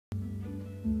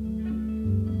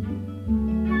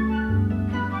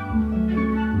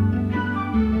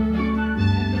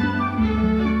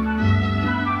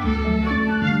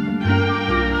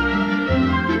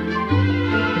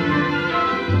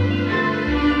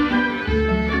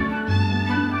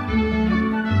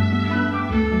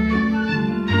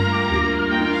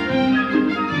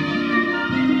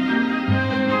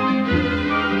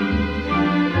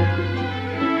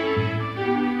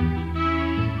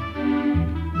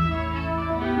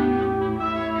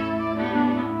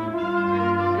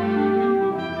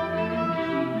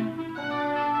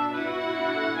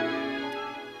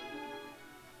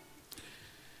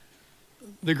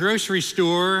The grocery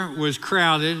store was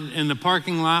crowded and the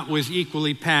parking lot was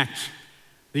equally packed.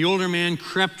 The older man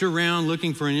crept around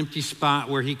looking for an empty spot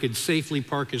where he could safely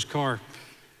park his car.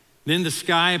 Then the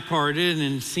sky parted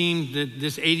and it seemed that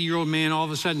this 80-year-old man all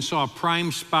of a sudden saw a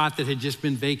prime spot that had just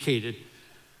been vacated.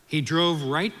 He drove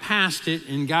right past it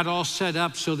and got all set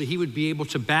up so that he would be able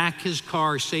to back his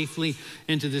car safely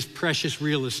into this precious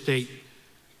real estate.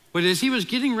 But as he was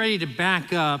getting ready to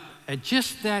back up, at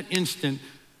just that instant,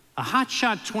 a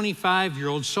hotshot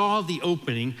 25-year-old saw the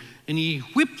opening and he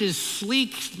whipped his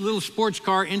sleek little sports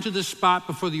car into the spot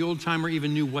before the old-timer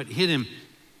even knew what hit him.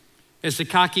 As the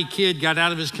cocky kid got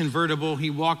out of his convertible, he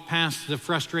walked past the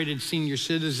frustrated senior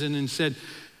citizen and said,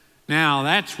 "Now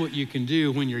that's what you can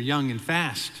do when you're young and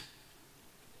fast."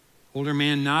 Older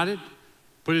man nodded,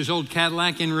 put his old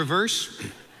Cadillac in reverse,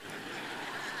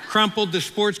 crumpled the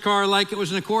sports car like it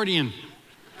was an accordion.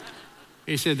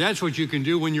 He said, "That's what you can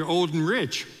do when you're old and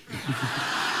rich."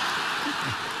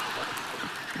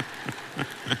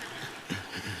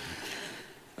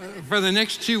 For the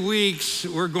next 2 weeks,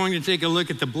 we're going to take a look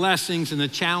at the blessings and the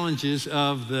challenges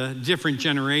of the different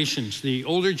generations, the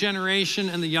older generation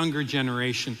and the younger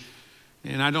generation.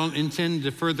 And I don't intend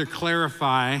to further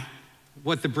clarify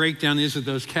what the breakdown is of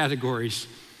those categories.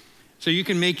 So you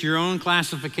can make your own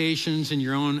classifications and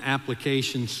your own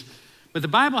applications. But the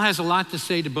Bible has a lot to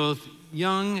say to both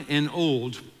young and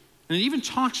old. And it even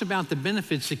talks about the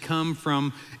benefits that come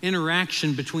from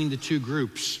interaction between the two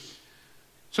groups.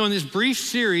 So in this brief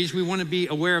series, we want to be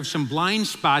aware of some blind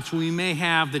spots we may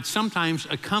have that sometimes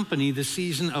accompany the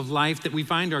season of life that we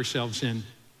find ourselves in.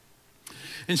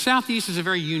 And Southeast is a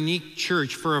very unique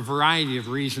church for a variety of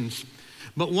reasons.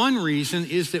 But one reason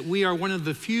is that we are one of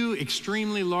the few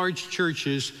extremely large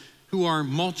churches who are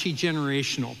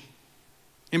multi-generational.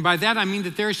 And by that, I mean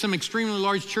that there are some extremely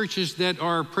large churches that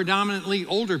are predominantly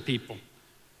older people.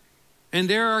 And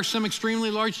there are some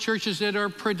extremely large churches that are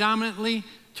predominantly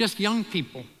just young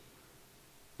people.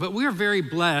 But we are very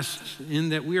blessed in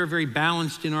that we are very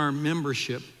balanced in our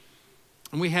membership.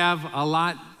 And we have a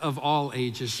lot of all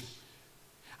ages.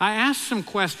 I asked some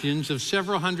questions of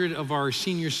several hundred of our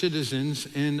senior citizens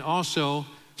and also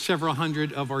several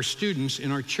hundred of our students in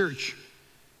our church.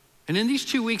 And in these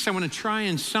 2 weeks, I want to try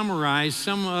and summarize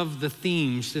some of the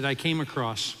themes that I came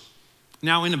across.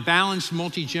 Now, in a balanced,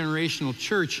 multi-generational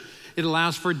church, it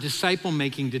allows for disciple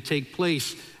making to take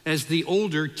place as the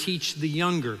older teach the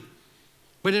younger.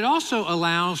 But it also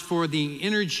allows for the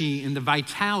energy and the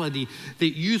vitality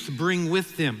that youth bring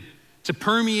with them to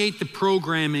permeate the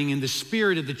programming and the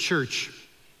spirit of the church.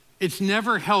 It's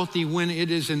never healthy when it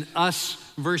is an us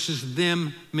versus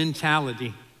them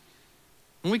mentality.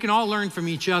 And we can all learn from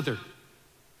each other.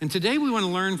 And today we want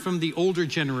to learn from the older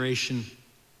generation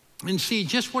and see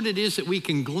just what it is that we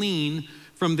can glean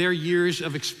from their years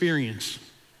of experience.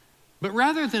 But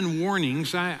rather than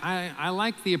warnings, I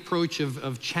like the approach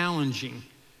of challenging.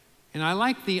 And I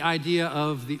like the idea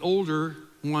of the older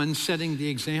one setting the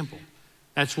example.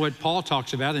 That's what Paul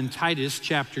talks about in Titus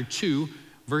chapter 2,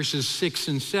 verses 6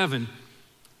 and 7.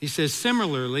 He says,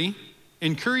 "Similarly,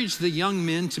 encourage the young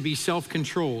men to be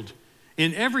self-controlled.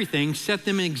 In everything, set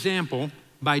them an example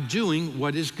by doing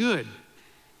what is good."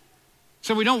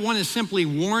 So we don't want to simply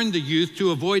warn the youth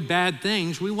to avoid bad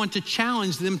things. We want to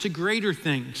challenge them to greater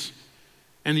things.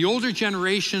 And the older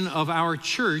generation of our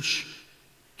church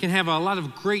can have a lot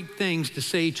of great things to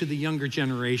say to the younger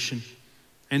generation.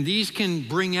 And these can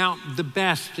bring out the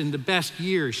best in the best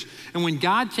years. And when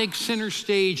God takes center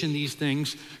stage in these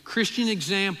things, Christian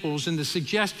examples and the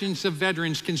suggestions of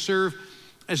veterans can serve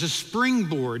as a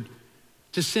springboard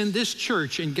to send this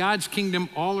church and God's kingdom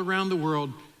all around the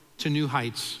world to new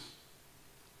heights.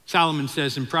 Solomon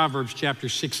says in Proverbs chapter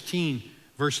 16,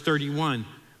 verse 31,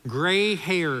 "Gray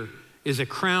hair is a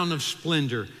crown of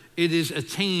splendor. It is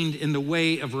attained in the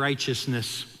way of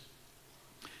righteousness."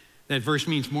 That verse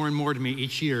means more and more to me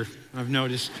each year, I've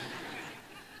noticed.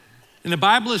 And the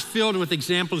Bible is filled with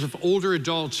examples of older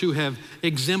adults who have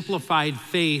exemplified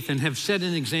faith and have set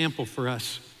an example for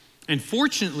us. And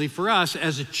fortunately for us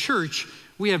as a church,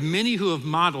 we have many who have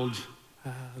modeled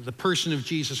the person of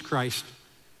Jesus Christ.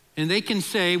 And they can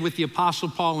say with the Apostle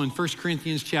Paul in 1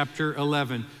 Corinthians chapter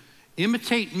 11,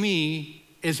 "Imitate me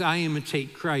as I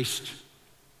imitate Christ."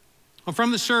 Well,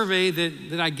 from the survey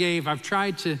that I gave, I've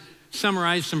tried to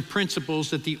summarize some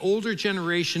principles that the older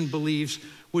generation believes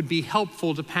would be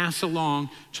helpful to pass along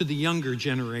to the younger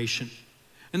generation.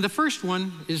 And the first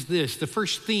one is this. The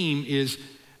first theme is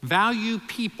value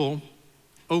people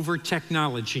over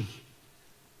technology.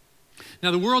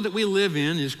 Now, the world that we live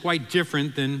in is quite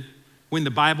different than when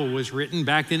the Bible was written.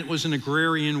 Back then, it was an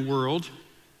agrarian world.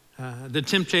 The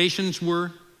temptations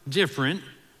were different.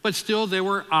 But still, there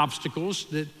were obstacles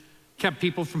that kept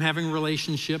people from having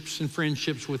relationships and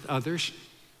friendships with others.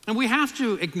 And we have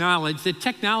to acknowledge that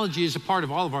technology is a part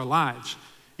of all of our lives.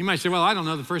 You might say, well, I don't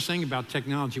know the first thing about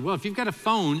technology. Well, if you've got a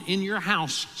phone in your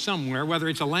house somewhere, whether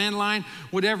it's a landline,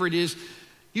 whatever it is,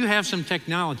 you have some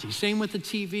technology. Same with the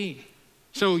TV.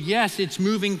 So yes, it's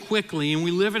moving quickly, and we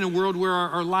live in a world where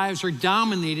our lives are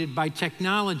dominated by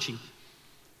technology.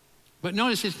 But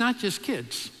notice, it's not just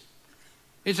kids.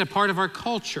 It's a part of our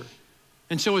culture.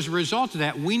 And so as a result of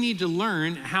that, we need to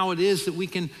learn how it is that we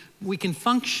can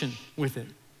function with it.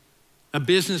 A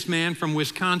businessman from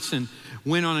Wisconsin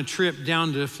went on a trip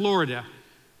down to Florida.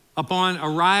 Upon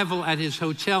arrival at his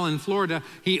hotel in Florida,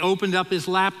 he opened up his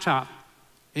laptop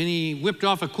and he whipped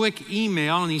off a quick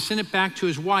email and he sent it back to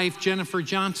his wife, Jennifer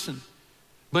Johnson.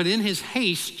 But in his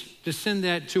haste to send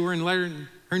that to her and let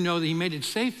her know that he made it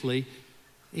safely,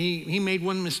 he made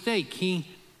one mistake. He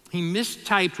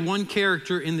mistyped one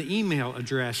character in the email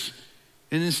address.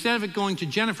 And instead of it going to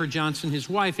Jennifer Johnson, his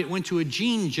wife, it went to a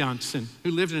Jean Johnson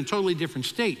who lived in a totally different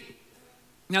state.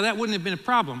 Now that wouldn't have been a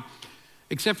problem,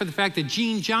 except for the fact that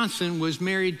Jean Johnson was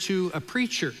married to a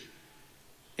preacher.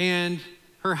 And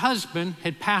her husband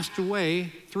had passed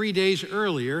away 3 days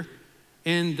earlier,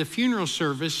 and the funeral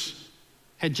service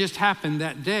had just happened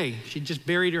that day. She just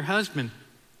buried her husband.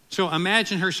 So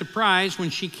imagine her surprise when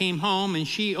she came home and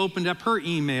she opened up her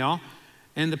email,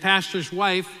 and the pastor's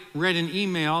wife read an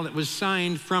email that was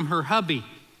signed from her hubby,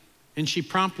 and she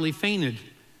promptly fainted.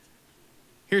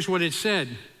 Here's what it said: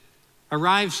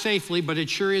 "Arrived safely, but it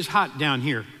sure is hot down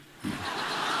here."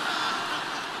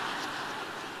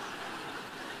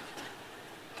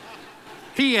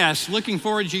 P.S. Looking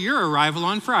forward to your arrival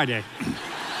on Friday.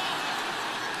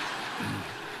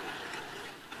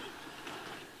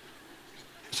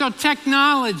 So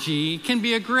technology can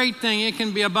be a great thing. It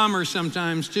can be a bummer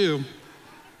sometimes too.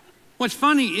 What's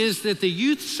funny is that the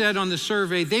youth said on the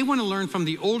survey they want to learn from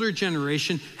the older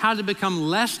generation how to become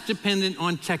less dependent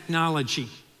on technology.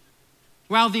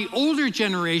 While the older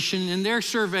generation in their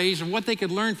surveys of what they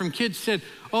could learn from kids said,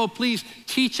 oh, please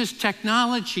teach us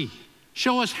technology.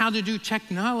 Show us how to do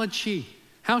technology.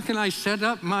 How can I set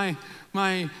up my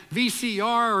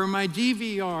VCR or my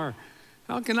DVR?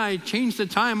 How can I change the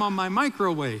time on my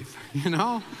microwave? You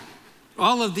know,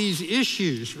 all of these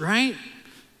issues, right?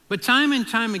 But time and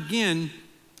time again,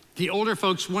 the older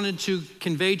folks wanted to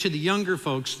convey to the younger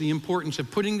folks the importance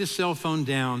of putting the cell phone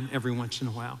down every once in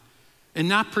a while and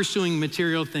not pursuing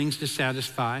material things to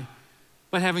satisfy,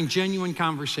 but having genuine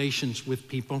conversations with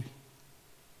people.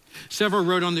 Several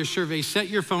wrote on their survey, set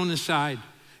your phone aside,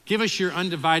 give us your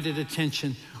undivided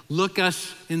attention, look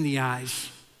us in the eyes.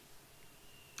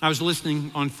 I was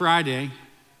listening on Friday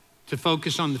to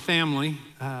Focus on the Family,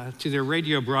 to their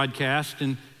radio broadcast,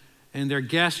 and their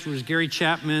guest was Gary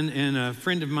Chapman and a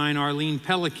friend of mine, Arlene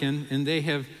Pelican, and they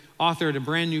have authored a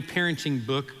brand new parenting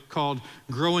book called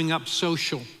Growing Up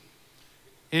Social.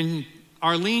 And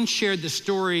Arlene shared the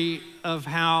story of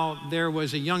how there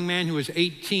was a young man who was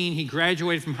 18. He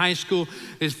graduated from high school.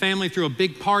 His family threw a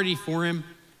big party for him.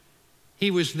 He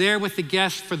was there with the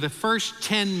guests for the first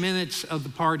 10 minutes of the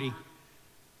party.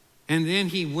 And then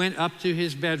he went up to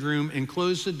his bedroom and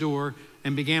closed the door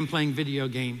and began playing video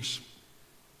games.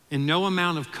 And no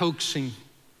amount of coaxing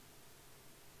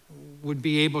would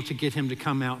be able to get him to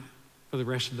come out for the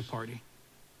rest of the party.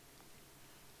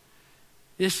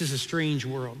 This is a strange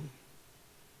world.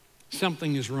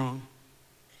 Something is wrong.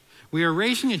 We are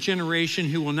raising a generation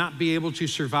who will not be able to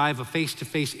survive a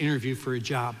face-to-face interview for a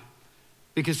job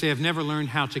because they have never learned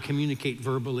how to communicate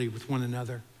verbally with one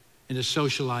another and to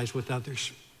socialize with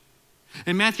others.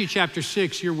 In Matthew chapter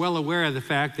 6, you're well aware of the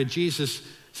fact that Jesus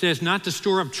says not to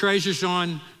store up treasures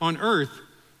on earth,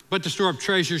 but to store up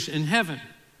treasures in heaven.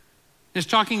 It's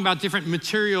talking about different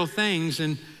material things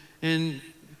and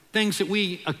things that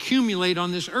we accumulate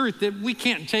on this earth that we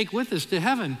can't take with us to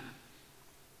heaven.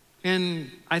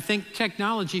 And I think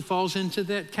technology falls into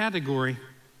that category.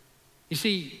 You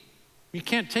see, you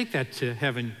can't take that to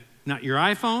heaven. Not your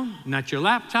iPhone, not your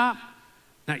laptop,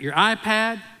 not your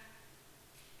iPad.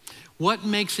 What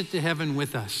makes it to heaven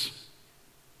with us?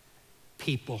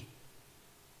 People.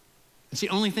 It's the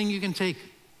only thing you can take.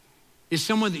 Is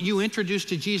someone that you introduce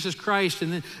to Jesus Christ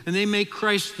and they make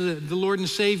Christ the Lord and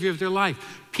Savior of their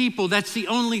life. People, that's the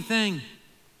only thing.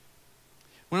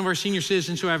 One of our senior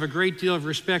citizens who I have a great deal of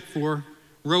respect for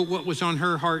wrote what was on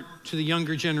her heart to the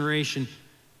younger generation.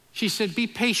 She said, be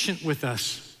patient with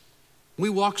us. We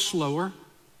walk slower.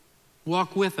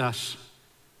 Walk with us.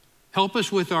 Help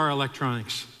us with our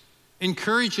electronics.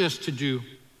 Encourage us to do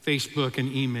Facebook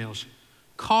and emails.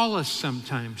 Call us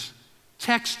sometimes.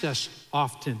 Text us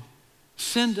often.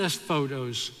 Send us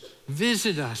photos.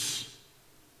 Visit us.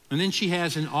 And then she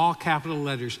has in all capital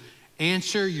letters,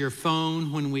 answer your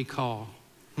phone when we call.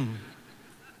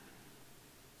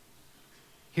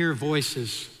 Hear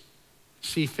voices,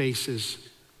 see faces,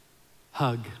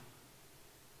 hug.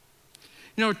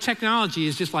 You know, technology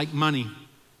is just like money.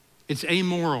 It's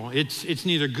amoral. It's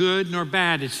neither good nor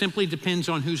bad. It simply depends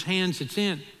on whose hands it's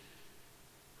in.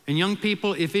 And young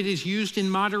people, if it is used in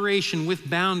moderation with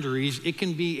boundaries, it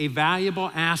can be a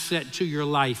valuable asset to your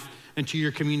life and to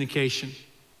your communication.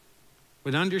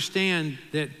 But understand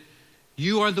that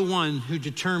you are the one who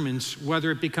determines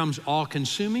whether it becomes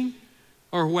all-consuming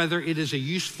or whether it is a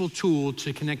useful tool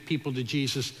to connect people to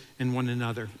Jesus and one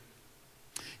another.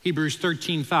 Hebrews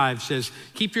 13:5 says,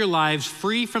 keep your lives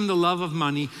free from the love of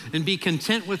money and be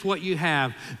content with what you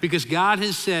have, because God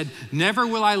has said, never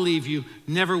will I leave you,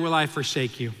 never will I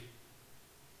forsake you.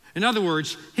 In other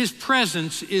words, his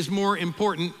presence is more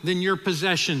important than your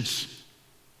possessions.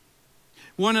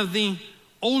 One of the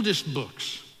oldest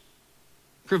books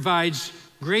provides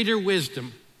greater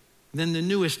wisdom than the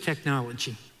newest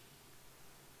technology.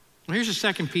 Well, here's a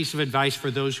second piece of advice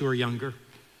for those who are younger,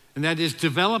 and that is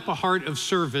develop a heart of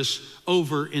service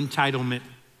over entitlement.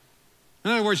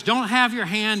 In other words, don't have your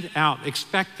hand out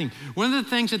expecting. One of the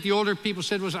things that the older people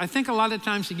said was, I think a lot of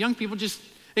times the young people just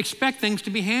expect things to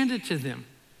be handed to them,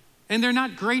 and they're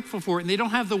not grateful for it, and they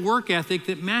don't have the work ethic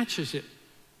that matches it.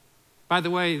 By the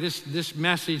way, this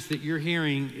message that you're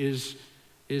hearing is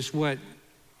what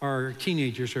our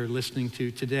teenagers are listening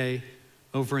to today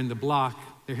over in the block.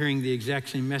 They're hearing the exact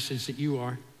same message that you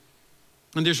are.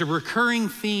 And there's a recurring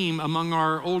theme among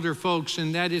our older folks,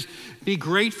 and that is be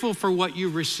grateful for what you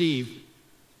receive.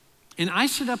 And I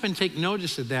sit up and take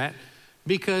notice of that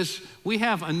because we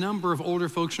have a number of older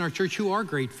folks in our church who are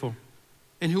grateful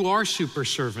and who are super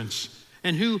servants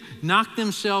and who knock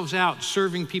themselves out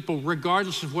serving people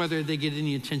regardless of whether they get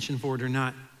any attention for it or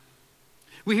not.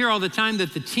 We hear all the time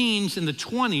that the teens in the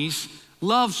 20s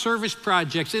love service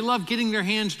projects. They love getting their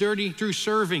hands dirty through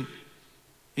serving.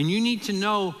 And you need to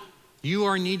know you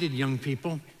are needed, young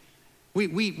people.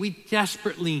 We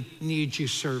desperately need you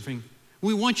serving.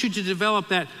 We want you to develop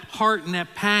that heart and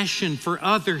that passion for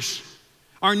others.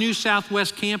 Our new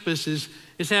Southwest campus is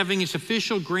having its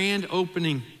official grand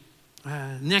opening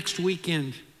next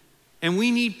weekend. And we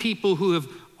need people who have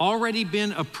already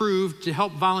been approved to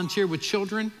help volunteer with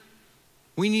children.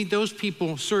 We need those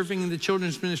people serving in the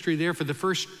children's ministry there for the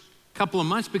first couple of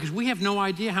months because we have no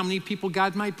idea how many people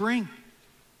God might bring.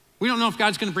 We don't know if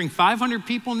God's gonna bring 500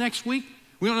 people next week.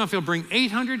 We don't know if he'll bring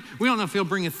 800. We don't know if he'll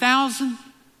bring 1,000.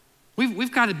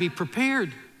 We've got to be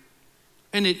prepared.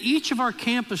 And at each of our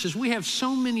campuses, we have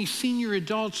so many senior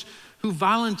adults who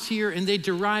volunteer and they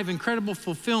derive incredible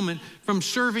fulfillment from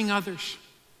serving others.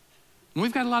 And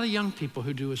we've got a lot of young people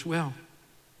who do as well.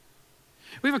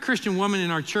 We have a Christian woman in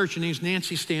our church, her name's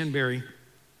Nancy Stanberry.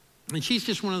 And she's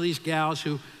just one of these gals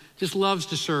who just loves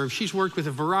to serve. She's worked with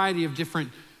a variety of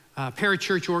different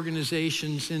parachurch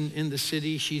organizations in the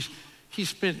city. She's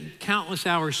spent countless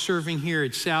hours serving here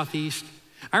at Southeast.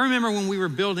 I remember when we were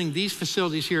building these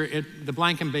facilities here at the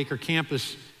Blankenbaker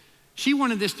Campus, she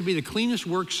wanted this to be the cleanest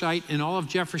work site in all of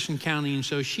Jefferson County, and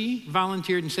so she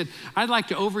volunteered and said, I'd like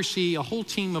to oversee a whole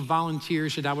team of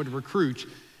volunteers that I would recruit,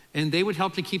 and they would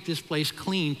help to keep this place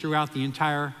clean throughout the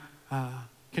entire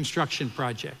construction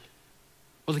project.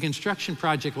 Well, the construction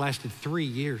project lasted 3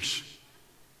 years,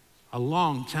 a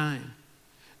long time.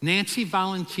 Nancy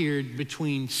volunteered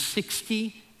between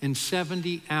 60 and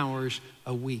 70 hours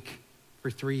a week for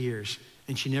 3 years,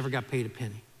 and she never got paid a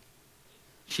penny.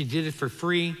 She did it for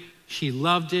free. She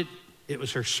loved it. It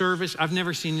was her service. I've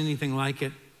never seen anything like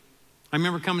it. I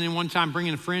remember coming in one time,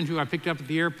 bringing a friend who I picked up at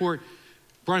the airport,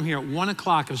 brought him here at 1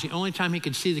 o'clock. It was the only time he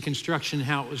could see the construction and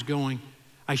how it was going.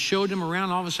 I showed him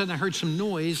around. All of a sudden, I heard some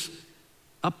noise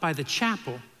up by the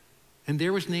chapel, and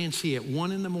there was Nancy at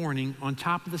 1 in the morning on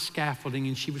top of the scaffolding,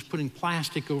 and she was putting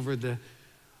plastic over the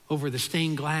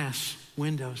stained glass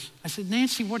windows. I said,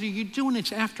 Nancy, what are you doing?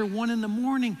 It's after 1 in the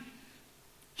morning.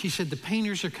 She said, the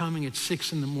painters are coming at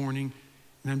 6 in the morning,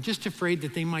 and I'm just afraid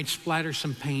that they might splatter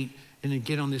some paint and then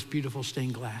get on this beautiful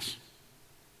stained glass.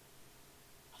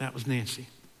 That was Nancy.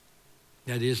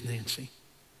 That is Nancy.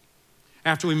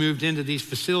 After we moved into these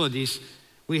facilities,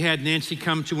 we had Nancy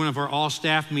come to one of our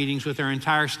all-staff meetings with our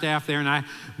entire staff there, and I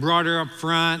brought her up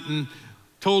front and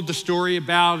told the story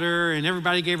about her, and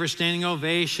everybody gave her a standing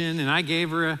ovation, and I gave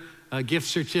her a gift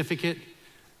certificate.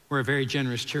 We're a very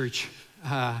generous church.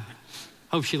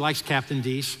 Hope she likes Captain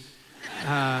D's.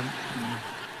 But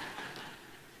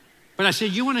I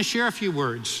said, you want to share a few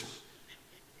words?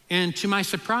 And to my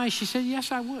surprise, she said,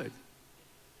 yes, I would.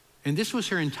 And this was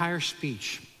her entire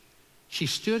speech. She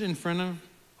stood in front of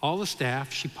all the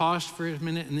staff. She paused for a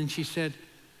minute, and then she said,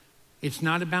 "It's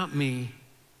not about me,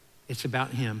 it's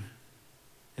about him."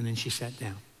 And then she sat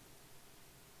down.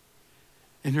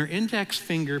 And her index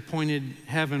finger pointed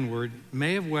heavenward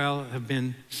may well have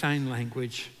been sign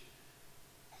language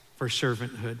for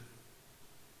servanthood.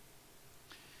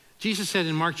 Jesus said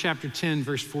in Mark chapter 10,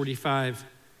 verse 45,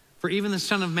 "For even the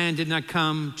Son of Man did not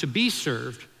come to be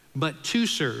served, but to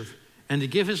serve, and to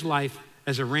give his life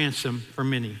as a ransom for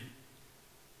many."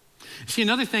 See,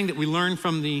 another thing that we learn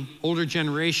from the older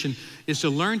generation is to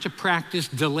learn to practice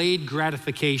delayed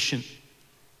gratification.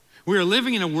 We are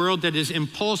living in a world that is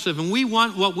impulsive, and we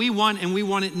want what we want, and we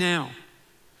want it now.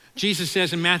 Jesus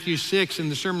says in Matthew 6 in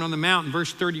the Sermon on the Mount, in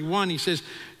verse 31, he says,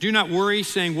 "Do not worry,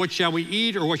 saying, 'What shall we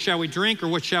eat?' or 'What shall we drink?' or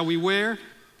 'What shall we wear?'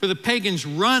 For the pagans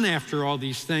run after all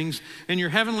these things, and your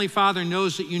heavenly Father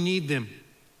knows that you need them."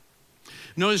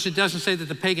 Notice it doesn't say that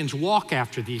the pagans walk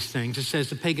after these things. It says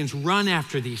the pagans run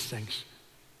after these things.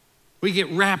 We get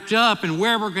wrapped up in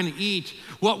where we're going to eat,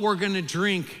 what we're going to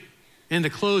drink, and the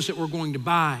clothes that we're going to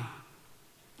buy.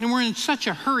 And we're in such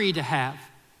a hurry to have.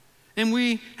 And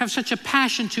we have such a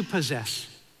passion to possess.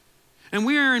 And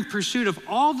we are in pursuit of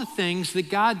all the things that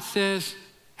God says,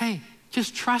 "Hey,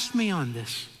 just trust me on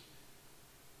this."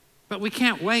 But we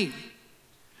can't wait.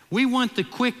 We want the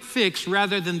quick fix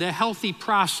rather than the healthy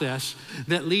process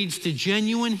that leads to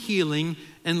genuine healing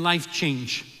and life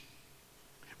change.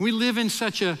 We live in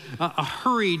such a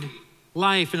hurried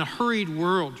life, in a hurried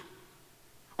world.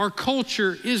 Our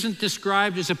culture isn't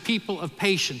described as a people of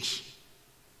patience.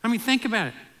 I mean, think about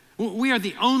it. We are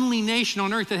the only nation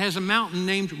on earth that has a mountain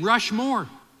named Rushmore.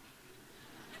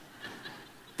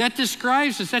 That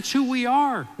describes us. That's who we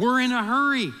are. We're in a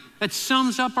hurry. That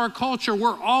sums up our culture.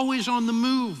 We're always on the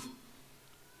move.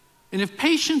 And if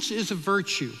patience is a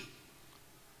virtue,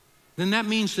 then that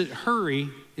means that hurry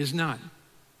is not.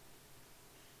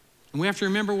 And we have to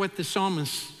remember what the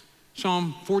psalmist,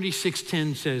 Psalm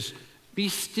 46:10 says, "Be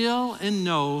still and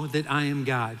know that I am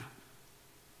God."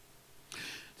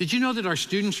 Did you know that our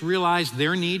students realize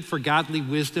their need for godly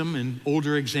wisdom and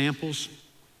older examples?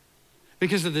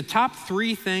 Because of the top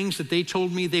 3 things that they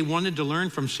told me they wanted to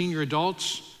learn from senior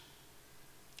adults,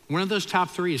 one of those top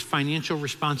 3 is financial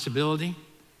responsibility.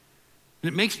 And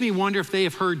it makes me wonder if they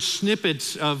have heard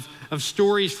snippets of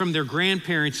stories from their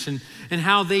grandparents and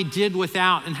how they did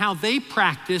without and how they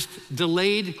practiced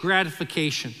delayed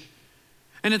gratification.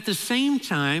 And at the same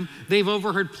time, they've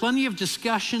overheard plenty of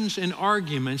discussions and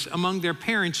arguments among their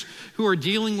parents who are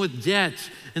dealing with debt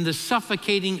and the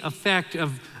suffocating effect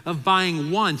of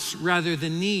buying wants rather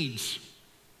than needs.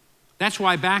 That's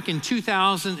why back in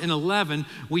 2011,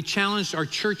 we challenged our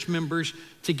church members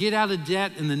to get out of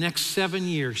debt in the next 7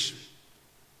 years.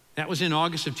 That was in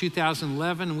August of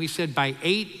 2011, and we said by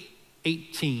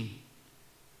 8/18,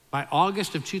 by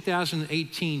August of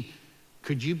 2018,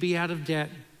 could you be out of debt?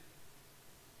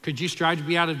 Could you strive to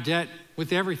be out of debt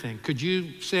with everything? Could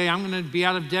you say, "I'm going to be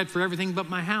out of debt for everything but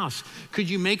my house"? Could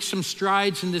you make some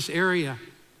strides in this area?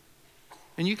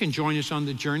 And you can join us on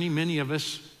the journey. Many of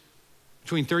us,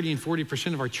 between 30 and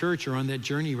 40% of our church are on that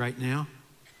journey right now.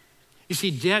 You see,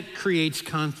 debt creates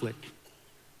conflict.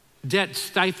 Debt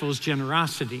stifles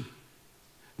generosity.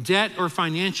 Debt or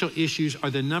financial issues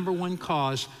are the #1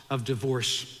 cause of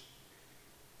divorce.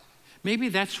 Maybe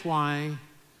that's why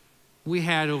we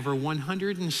had over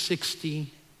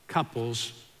 160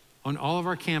 couples on all of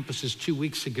our campuses 2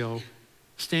 weeks ago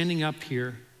standing up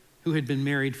here who had been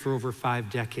married for over 5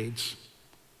 decades.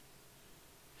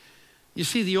 You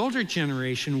see, the older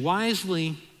generation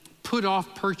wisely put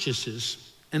off purchases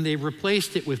and they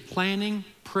replaced it with planning,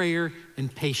 prayer,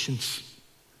 and patience.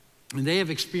 And they have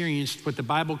experienced what the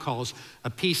Bible calls a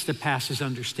peace that passes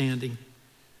understanding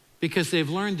because they've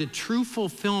learned that true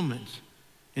fulfillment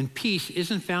and peace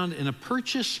isn't found in a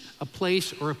purchase, a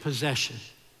place, or a possession.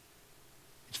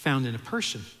 It's found in a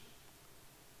person.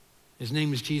 His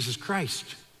name is Jesus Christ.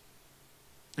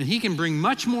 And he can bring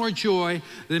much more joy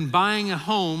than buying a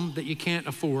home that you can't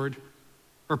afford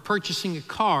or purchasing a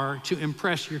car to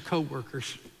impress your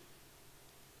coworkers.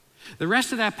 The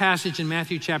rest of that passage in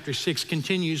Matthew chapter 6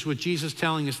 continues with Jesus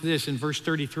telling us this in verse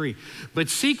 33. "But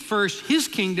seek first his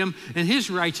kingdom and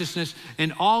his righteousness,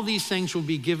 and all these things will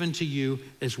be given to you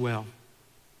as well."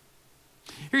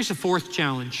 Here's a 4th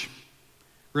challenge.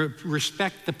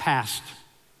 Respect the past.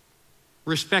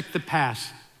 Respect the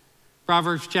past.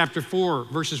 Proverbs chapter 4,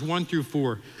 verses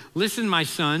 1-4. "Listen, my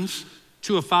sons,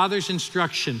 to a father's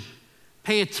instruction.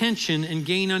 Pay attention and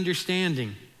gain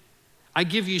understanding. I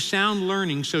give you sound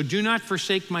learning, so do not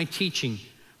forsake my teaching.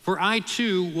 For I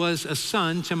too was a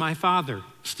son to my father,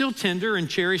 still tender and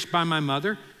cherished by my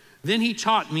mother. Then he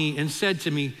taught me and said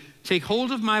to me, take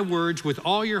hold of my words with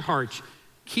all your heart.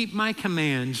 Keep my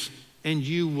commands and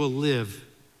you will live.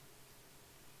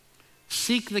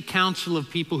 Seek the counsel of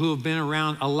people who have been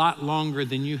around a lot longer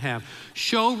than you have.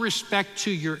 Show respect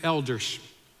to your elders.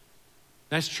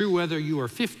 That's true whether you are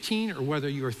 15 or whether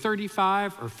you are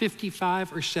 35 or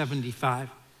 55 or 75.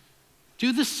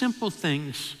 Do the simple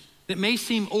things that may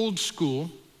seem old school,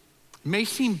 may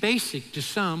seem basic to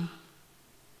some.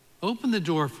 Open the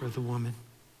door for the woman.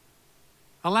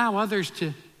 Allow others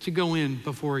to go in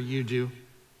before you do.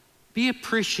 Be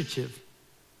appreciative.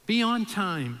 Be on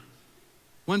time.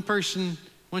 One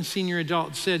senior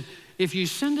adult said, if you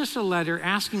send us a letter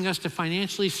asking us to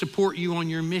financially support you on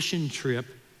your mission trip,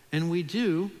 and we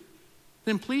do,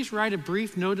 then please write a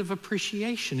brief note of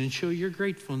appreciation and show your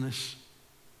gratefulness.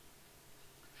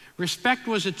 Respect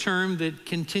was a term that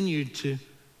continued to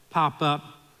pop up.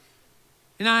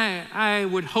 And I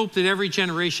would hope that every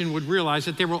generation would realize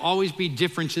that there will always be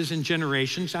differences in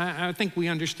generations. I think we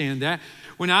understand that.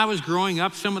 When I was growing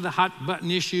up, some of the hot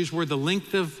button issues were the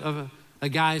length of a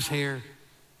guy's hair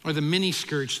or the mini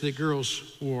skirts that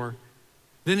girls wore.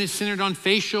 Then it centered on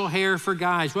facial hair for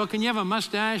guys. Well, can you have a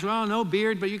mustache? Well, no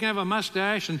beard, but you can have a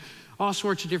mustache, and all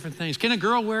sorts of different things. Can a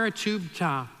girl wear a tube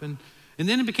top? And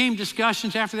then it became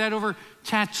discussions after that over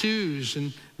tattoos.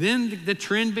 And then the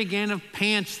trend began of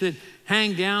pants that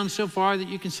hang down so far that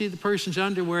you can see the person's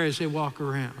underwear as they walk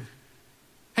around.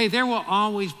 Hey, there will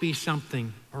always be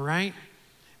something, all right?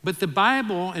 But the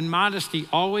Bible and modesty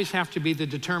always have to be the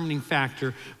determining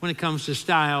factor when it comes to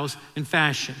styles and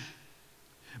fashion.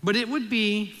 But it would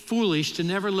be foolish to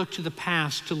never look to the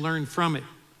past to learn from it,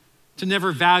 to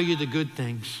never value the good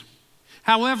things.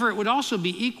 However, it would also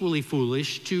be equally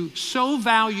foolish to so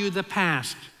value the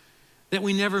past that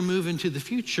we never move into the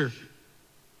future.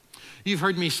 You've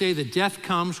heard me say that death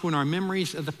comes when our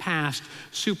memories of the past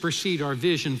supersede our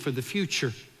vision for the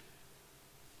future.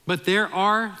 But there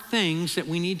are things that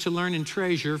we need to learn and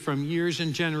treasure from years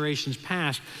and generations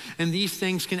past, and these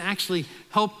things can actually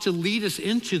help to lead us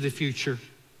into the future.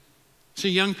 So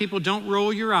young people, don't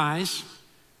roll your eyes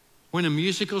when a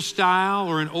musical style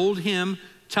or an old hymn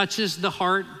touches the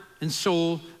heart and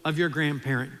soul of your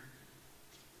grandparent.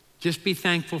 Just be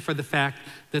thankful for the fact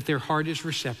that their heart is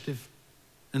receptive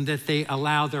and that they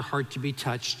allow their heart to be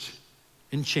touched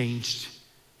and changed,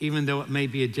 even though it may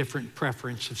be a different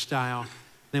preference of style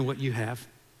than what you have.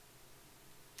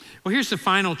 Well, here's the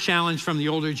final challenge from the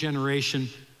older generation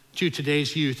to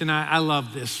today's youth, and I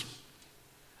love this.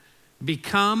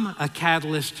 Become a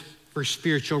catalyst for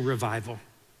spiritual revival.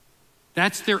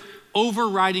 That's their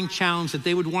overriding challenge that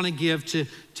they would want to give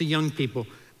to young people.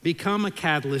 Become a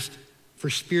catalyst for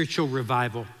spiritual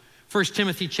revival. 1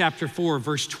 Timothy chapter 4,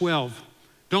 verse 12.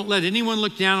 Don't let anyone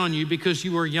look down on you because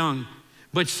you are young,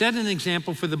 but set an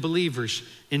example for the believers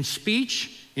in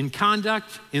speech, in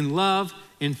conduct, in love,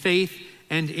 in faith,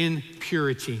 and in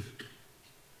purity.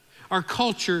 Our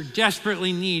culture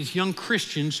desperately needs young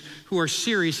Christians who are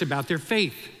serious about their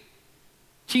faith.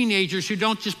 Teenagers who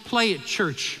don't just play at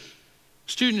church.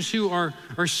 Students who are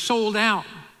sold out.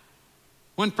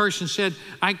 One person said,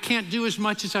 I can't do as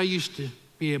much as I used to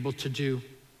be able to do.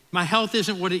 My health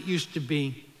isn't what it used to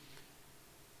be.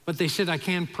 But they said, I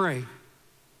can pray.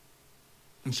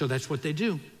 And so that's what they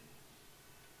do.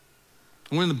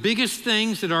 One of the biggest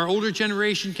things that our older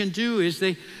generation can do is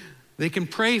they can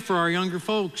pray for our younger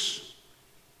folks,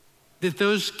 that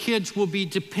those kids will be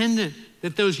dependent,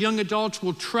 that those young adults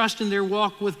will trust in their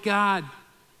walk with God,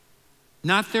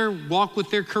 not their walk with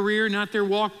their career, not their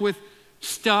walk with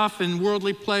stuff and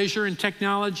worldly pleasure and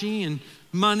technology and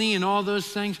money and all those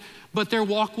things, but their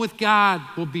walk with God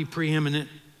will be preeminent.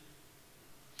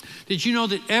 Did you know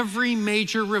that every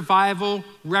major revival,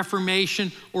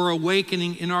 reformation, or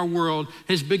awakening in our world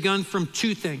has begun from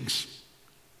two things?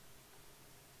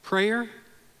 Prayer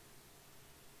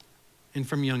and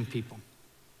from young people.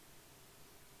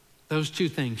 Those two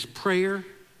things, prayer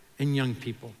and young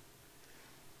people.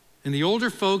 And the older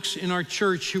folks in our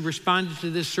church who responded to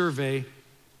this survey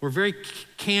were very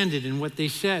candid in what they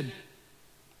said.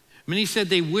 Many said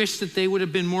they wished that they would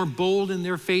have been more bold in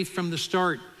their faith from the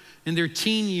start, in their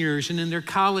teen years and in their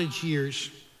college years.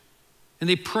 And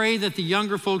they pray that the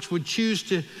younger folks would choose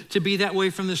to be that way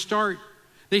from the start.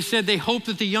 They said they hope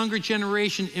that the younger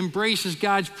generation embraces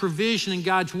God's provision and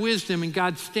God's wisdom and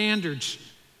God's standards.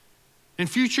 And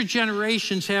future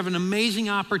generations have an amazing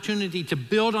opportunity to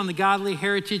build on the godly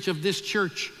heritage of this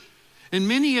church. And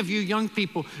many of you young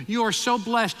people, you are so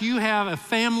blessed. You have a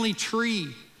family tree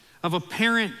of a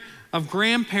parent, of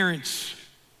grandparents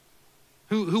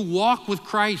who walk with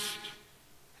Christ.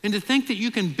 And to think that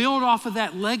you can build off of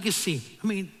that legacy. I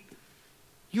mean,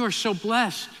 you are so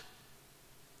blessed.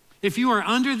 If you are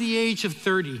under the age of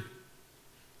 30,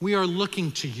 we are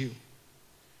looking to you.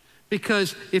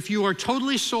 Because if you are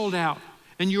totally sold out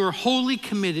and you are wholly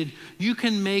committed, you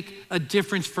can make a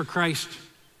difference for Christ.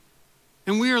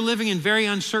 And we are living in very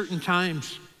uncertain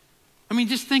times. I mean,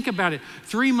 just think about it.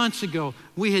 3 months ago,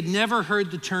 we had never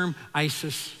heard the term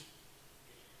ISIS.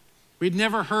 We'd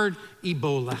never heard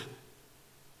Ebola.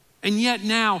 And yet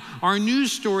now, our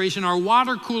news stories and our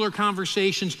water cooler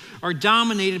conversations are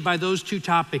dominated by those two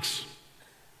topics.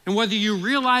 And whether you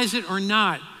realize it or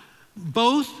not,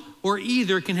 both or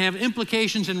either can have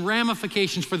implications and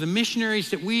ramifications for the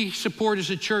missionaries that we support as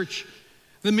a church,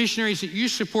 the missionaries that you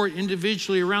support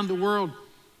individually around the world,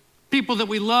 people that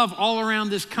we love all around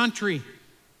this country.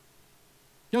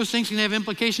 Those things can have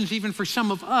implications even for some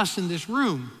of us in this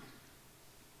room.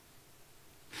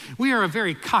 We are a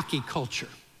very cocky culture.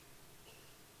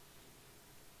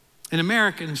 And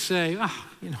Americans say,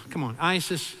 come on,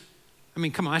 ISIS,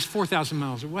 come on, that's 4,000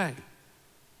 miles away.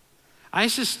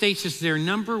 ISIS states as their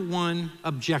number one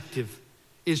objective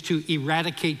is to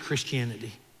eradicate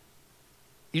Christianity.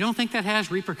 You don't think that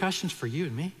has repercussions for you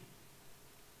and me?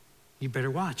 You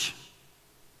better watch.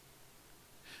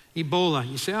 Ebola,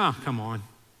 you say, come on.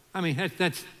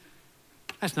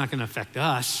 That's not going to affect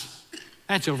us.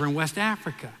 That's over in West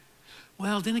Africa.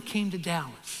 Well, then it came to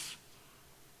Dallas.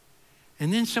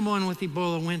 And then someone with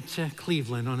Ebola went to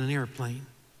Cleveland on an airplane.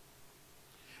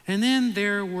 And then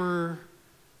there were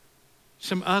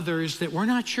some others that we're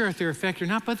not sure if they're affected or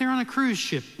not, but they're on a cruise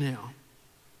ship now.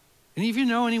 Any of you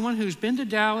know anyone who's been to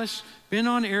Dallas, been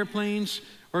on airplanes,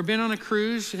 or been on a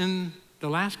cruise in the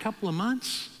last couple of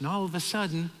months, and all of a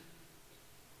sudden,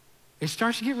 it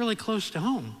starts to get really close to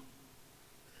home.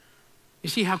 You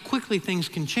see how quickly things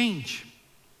can change.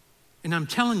 And I'm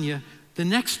telling you, the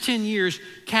next 10 years,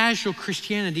 casual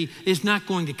Christianity is not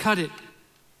going to cut it.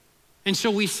 And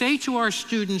so we say to our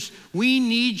students, we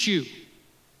need you.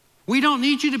 We don't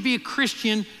need you to be a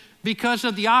Christian because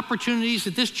of the opportunities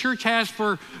that this church has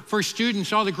for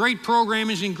students, all the great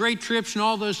programming and great trips and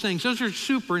all those things. Those are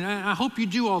super, and I hope you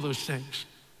do all those things.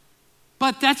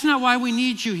 But that's not why we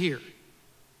need you here.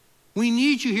 We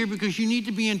need you here because you need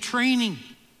to be in training.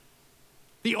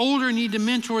 The older need to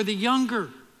mentor the younger.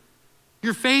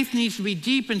 Your faith needs to be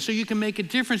deepened so you can make a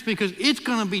difference, because it's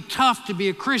going to be tough to be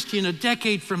a Christian a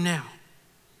decade from now.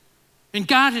 And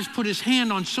God has put his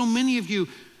hand on so many of you,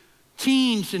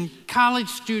 teens and college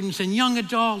students and young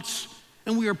adults,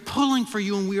 and we are pulling for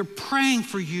you and we are praying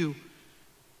for you.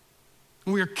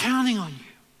 And we are counting on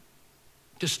you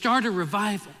to start a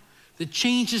revival that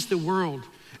changes the world.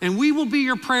 And we will be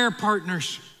your prayer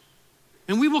partners.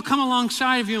 And we will come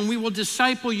alongside of you, and we will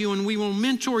disciple you, and we will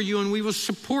mentor you, and we will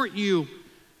support you.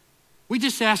 We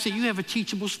just ask that you have a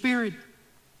teachable spirit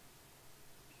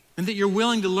and that you're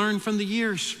willing to learn from the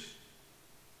years.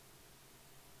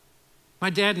 My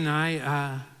dad and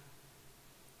I,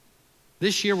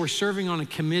 this year we're serving on a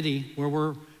committee where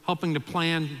we're helping to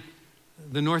plan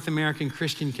the North American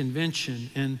Christian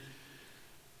Convention. And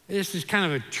this is kind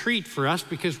of a treat for us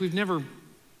because we've never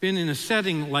been in a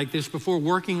setting like this before,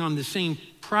 working on the same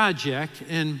project.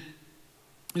 And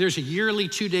there's a yearly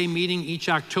 2-day meeting each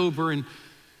October.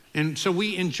 And so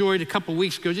we enjoyed a couple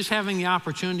weeks ago just having the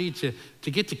opportunity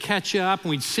to get to catch up.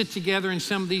 And we'd sit together in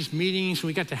some of these meetings. And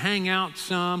we got to hang out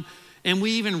some. And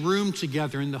we even roomed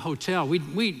together in the hotel.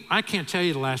 I can't tell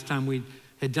you the last time we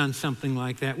had done something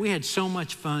like that. We had so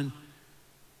much fun.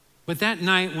 But that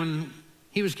night when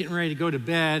he was getting ready to go to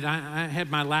bed, I had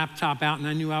my laptop out, and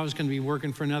I knew I was going to be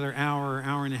working for another hour or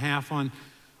hour and a half on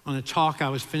a talk I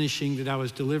was finishing that I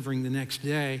was delivering the next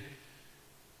day.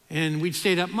 And we'd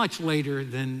stayed up much later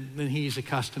than he's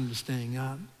accustomed to staying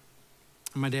up.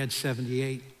 And my dad's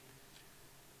 78.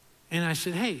 And I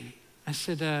said, hey,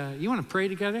 you want to pray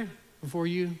together before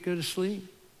you go to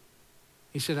sleep?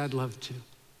 He said, I'd love to.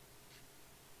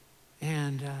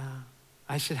 And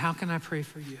I said, how can I pray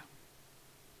for you?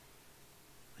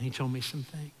 And he told me some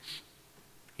things.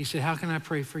 He said, how can I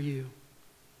pray for you?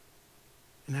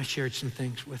 And I shared some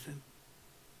things with him.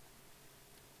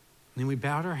 And then we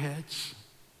bowed our heads,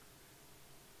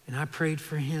 and I prayed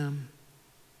for him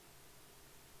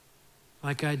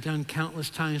like I'd done countless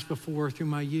times before through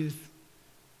my youth.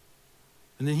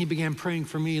 And then he began praying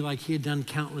for me like he had done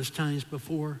countless times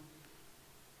before.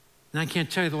 And I can't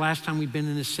tell you the last time we'd been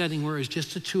in a setting where it was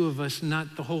just the two of us,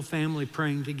 not the whole family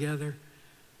praying together.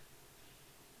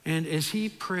 And as he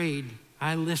prayed,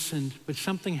 I listened, but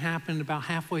something happened about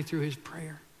halfway through his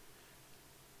prayer.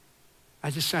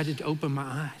 I decided to open my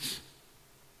eyes.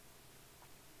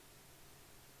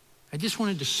 I just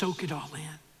wanted to soak it all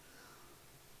in.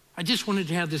 I just wanted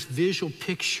to have this visual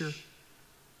picture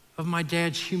of my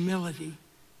dad's humility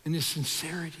and his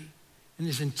sincerity and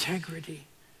his integrity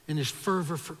and his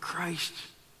fervor for Christ.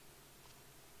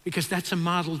 Because that's a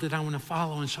model that I want to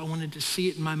follow, and so I wanted to see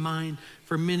it in my mind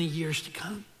for many years to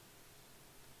come.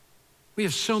 We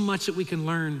have so much that we can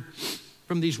learn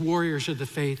from these warriors of the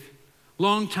faith,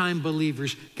 longtime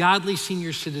believers, godly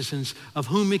senior citizens, of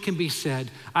whom it can be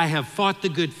said, I have fought the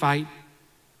good fight,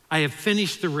 I have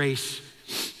finished the race,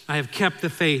 I have kept the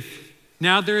faith.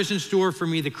 Now there is in store for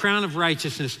me the crown of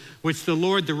righteousness, which the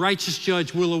Lord, the righteous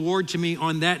judge, will award to me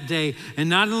on that day, and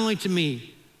not only to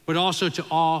me, but also to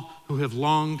all who have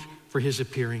longed for his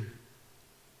appearing.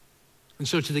 And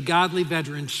so to the godly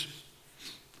veterans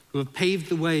who have paved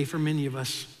the way for many of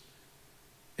us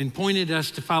and pointed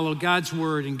us to follow God's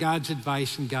word and God's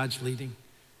advice and God's leading,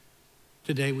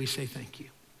 today we say thank you.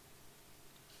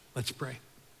 Let's pray.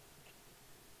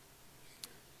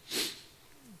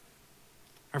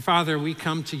 Our Father, we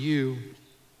come to you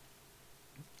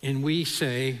and we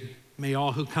say, may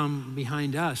all who come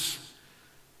behind us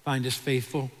find us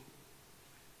faithful.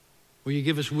 Will you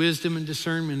give us wisdom and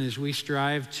discernment as we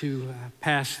strive to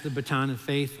pass the baton of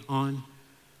faith on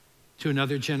to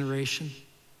another generation?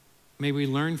 May we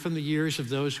learn from the years of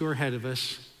those who are ahead of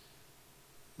us.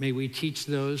 May we teach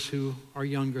those who are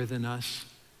younger than us.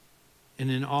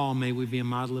 And in all, may we be a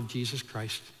model of Jesus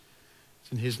Christ.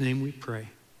 It's in his name we pray.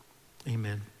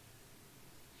 Amen.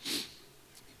 If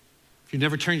you've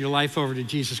never turned your life over to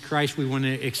Jesus Christ, we want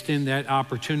to extend that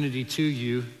opportunity to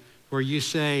you, where you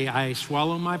say, I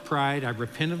swallow my pride, I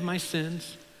repent of my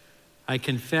sins, I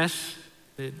confess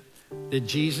that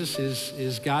Jesus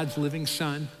is God's living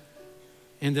son,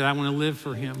 and that I want to live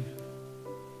for him.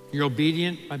 You're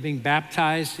obedient by being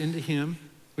baptized into him,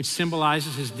 which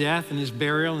symbolizes his death and his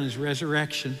burial and his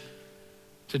resurrection.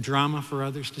 It's a drama for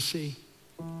others to see.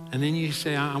 And then you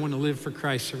say, I want to live for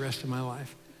Christ the rest of my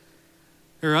life.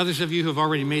 There are others of you who have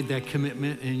already made that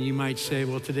commitment, and you might say,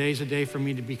 well, today's a day for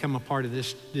me to become a part of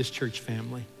this church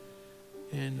family.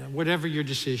 And whatever your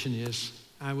decision is,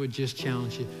 I would just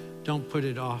challenge you, don't put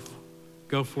it off.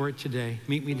 Go for it today.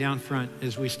 Meet me down front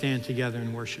as we stand together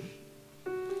and worship.